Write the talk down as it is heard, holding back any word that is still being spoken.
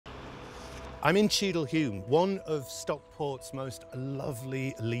I'm in Cheadle Hulme, one of Stockport's most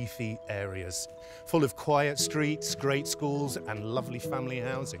lovely leafy areas, full of quiet streets, great schools and lovely family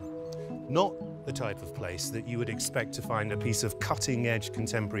housing. Not the type of place that you would expect to find a piece of cutting-edge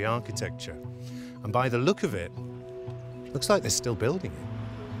contemporary architecture. And by the look of it, looks like they're still building it.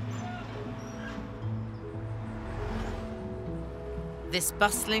 This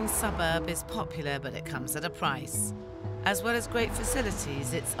bustling suburb is popular, but it comes at a price. As well as great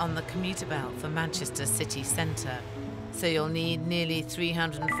facilities, it's on the commuter belt for Manchester city centre, so you'll need nearly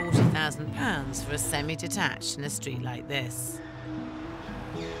 £340,000 for a semi-detached in a street like this.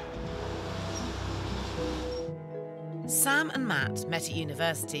 Sam and Matt met at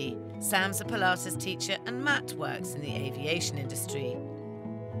university. Sam's a Pilates teacher and Matt works in the aviation industry.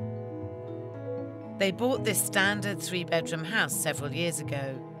 They bought this standard 3-bedroom house several years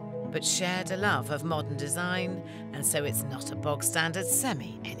ago, but shared a love of modern design, and so it's not a bog-standard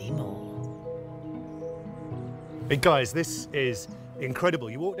semi anymore. Hey guys, this is incredible.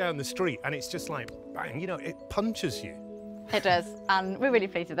 You walk down the street and it's just like, bang, you know, it punches you. It does, and we're really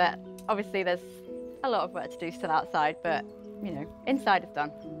pleased with it. Obviously, there's a lot of work to do still outside, but, you know, inside is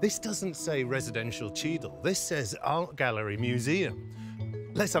done. This doesn't say residential Cheadle. This says art gallery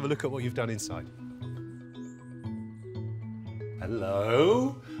museum. Let's have a look at what you've done inside.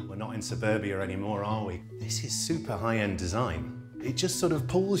 Hello? We're not in suburbia anymore, are we? This is super high-end design. It just sort of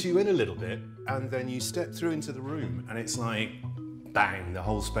pulls you in a little bit, and then you step through into the room, and it's like, bang, the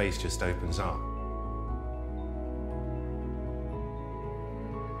whole space just opens up.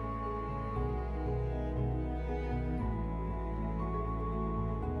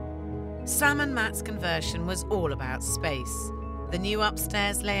 Sam and Matt's conversion was all about space. The new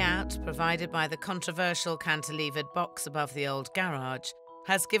upstairs layout, provided by the controversial cantilevered box above the old garage,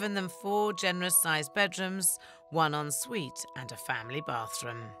 has given them 4 generous-sized bedrooms, 1 ensuite and a family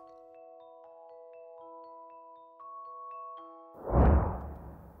bathroom.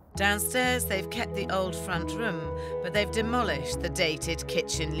 Downstairs, they've kept the old front room, but they've demolished the dated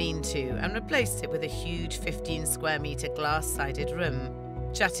kitchen lean-to and replaced it with a huge 15-square-metre glass-sided room,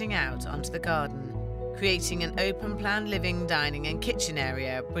 jutting out onto the garden, creating an open-plan living, dining and kitchen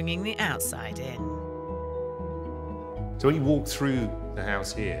area, bringing the outside in. So when you walk through the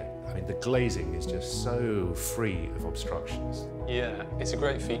house here, I mean, the glazing is just so free of obstructions. Yeah, it's a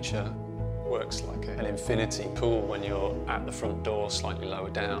great feature. Works like an infinity pool when you're at the front door, slightly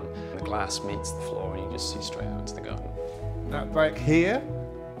lower down. The glass meets the floor and you just see straight out into the garden. That back here,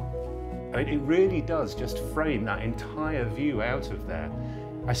 I mean, it really does just frame that entire view out of there.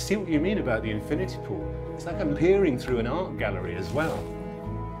 I see what you mean about the infinity pool. It's like I'm peering through an art gallery as well.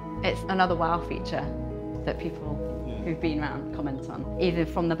 It's another wow feature that people who've been around comment on, either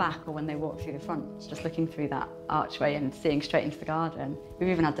from the back or when they walk through the front, just looking through that archway and seeing straight into the garden. We've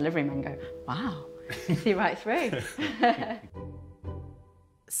even had delivery men go, wow, you see right through.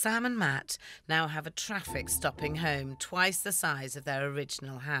 Sam and Matt now have a traffic-stopping home twice the size of their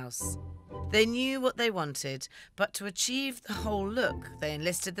original house. They knew what they wanted, but to achieve the whole look, they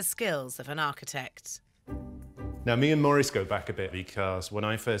enlisted the skills of an architect. Now, me and Maurice go back a bit because when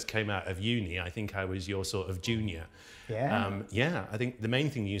I first came out of uni, I think I was your sort of junior. Yeah? Yeah, I think the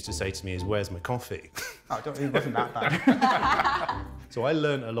main thing you used to say to me is, where's my coffee? Oh, it wasn't that bad. So I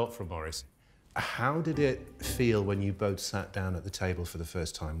learned a lot from Maurice. How did it feel when you both sat down at the table for the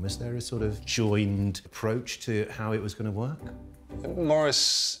first time? Was there a sort of joined approach to how it was going to work?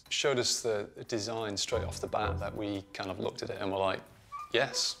 Maurice showed us the design straight off the bat that we kind of looked at it and were like,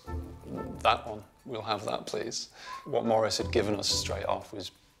 yes, that one, we'll have that, please. What Maurice had given us straight off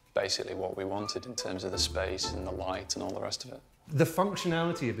was basically what we wanted in terms of the space and the light and all the rest of it. The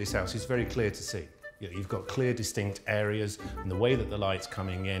functionality of this house is very clear to see. You know, you've got clear, distinct areas, and the way that the light's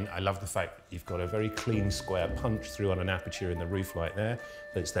coming in, I love the fact that you've got a very clean square punch through on an aperture in the roof like there,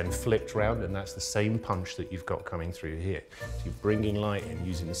 that's then flipped round, and that's the same punch that you've got coming through here. So you're bringing light in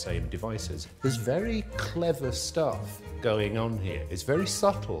using the same devices. There's very clever stuff going on here. It's very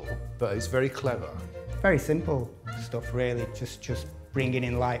subtle, but it's very clever. Very simple stuff, really, just bringing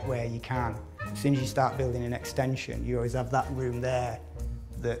in light where you can. As soon as you start building an extension, you always have that room there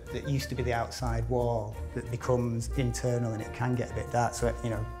that used to be the outside wall that becomes internal, and it can get a bit dark, so, you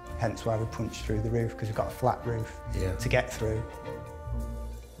know, hence why we punched through the roof, because we've got a flat roof to get through.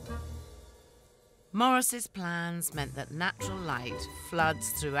 Maurice's plans meant that natural light floods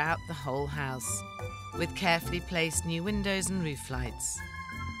throughout the whole house, with carefully placed new windows and roof lights.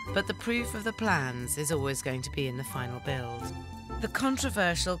 But the proof of the plans is always going to be in the final build. The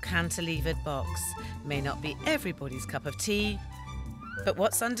controversial cantilevered box may not be everybody's cup of tea, but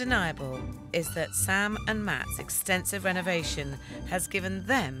what's undeniable is that Sam and Matt's extensive renovation has given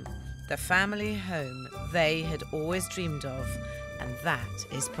them The family home they had always dreamed of, and that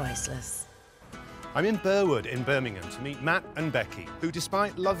is priceless. I'm in Burwood in Birmingham to meet Matt and Becky, who,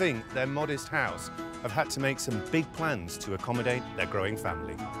 despite loving their modest house, have had to make some big plans to accommodate their growing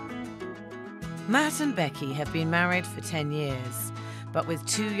family. Matt and Becky have been married for 10 years, but with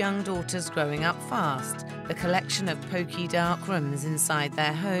 2 young daughters growing up fast, the collection of poky dark rooms inside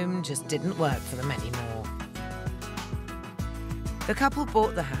their home just didn't work for them anymore. The couple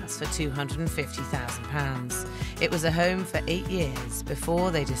bought the house for £250,000. It was a home for 8 years before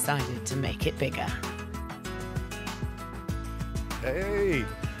they decided to make it bigger. Hey,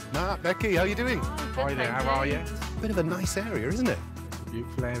 Matt, Becky, how are you doing? Hi there, how are you? Bit of a nice area, isn't it?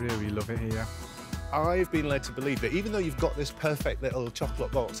 Beautiful area, we love it here. I've been led to believe that even though you've got this perfect little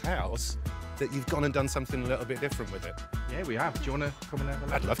chocolate box house, that you've gone and done something a little bit different with it. Yeah, we have. Do you want to come and have a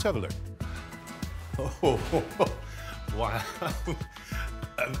look? I'd love to have a look. Oh, wow.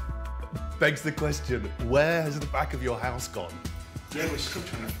 Begs the question, where has the back of your house gone? Yeah, we're still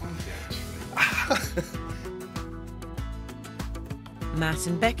trying to find it, actually. Matt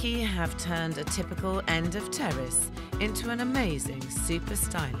and Becky have turned a typical end of terrace into an amazing, super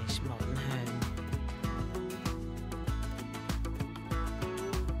stylish modern home.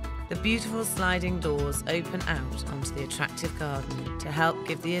 The beautiful sliding doors open out onto the attractive garden to help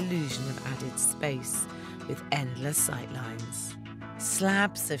give the illusion of added space with endless sightlines.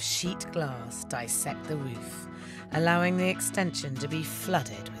 Slabs of sheet glass dissect the roof, allowing the extension to be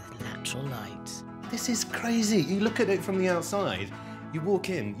flooded with natural light. This is crazy. You look at it from the outside, you walk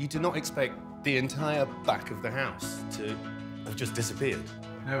in, you do not expect the entire back of the house to have just disappeared.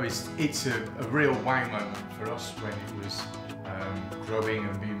 No, it's a real wow moment for us when it was growing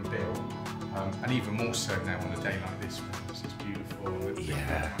and being built, and even more so now on a day like this when it's just beautiful.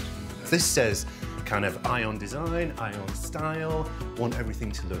 Yeah. This says kind of eye on design, eye on style, want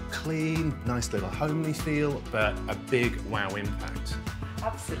everything to look clean, nice little homely feel, but a big wow impact.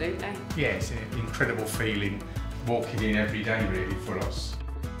 Absolutely. Yeah, it's an incredible feeling walking in every day really for us.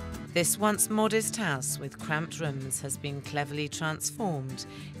 This once modest house with cramped rooms has been cleverly transformed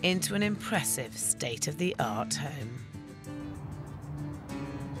into an impressive state-of-the-art home.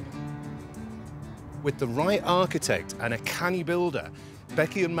 With the right architect and a canny builder,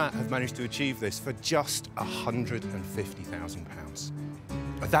 Becky and Matt have managed to achieve this for just £150,000.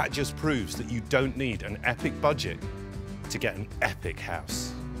 That just proves that you don't need an epic budget to get an epic house.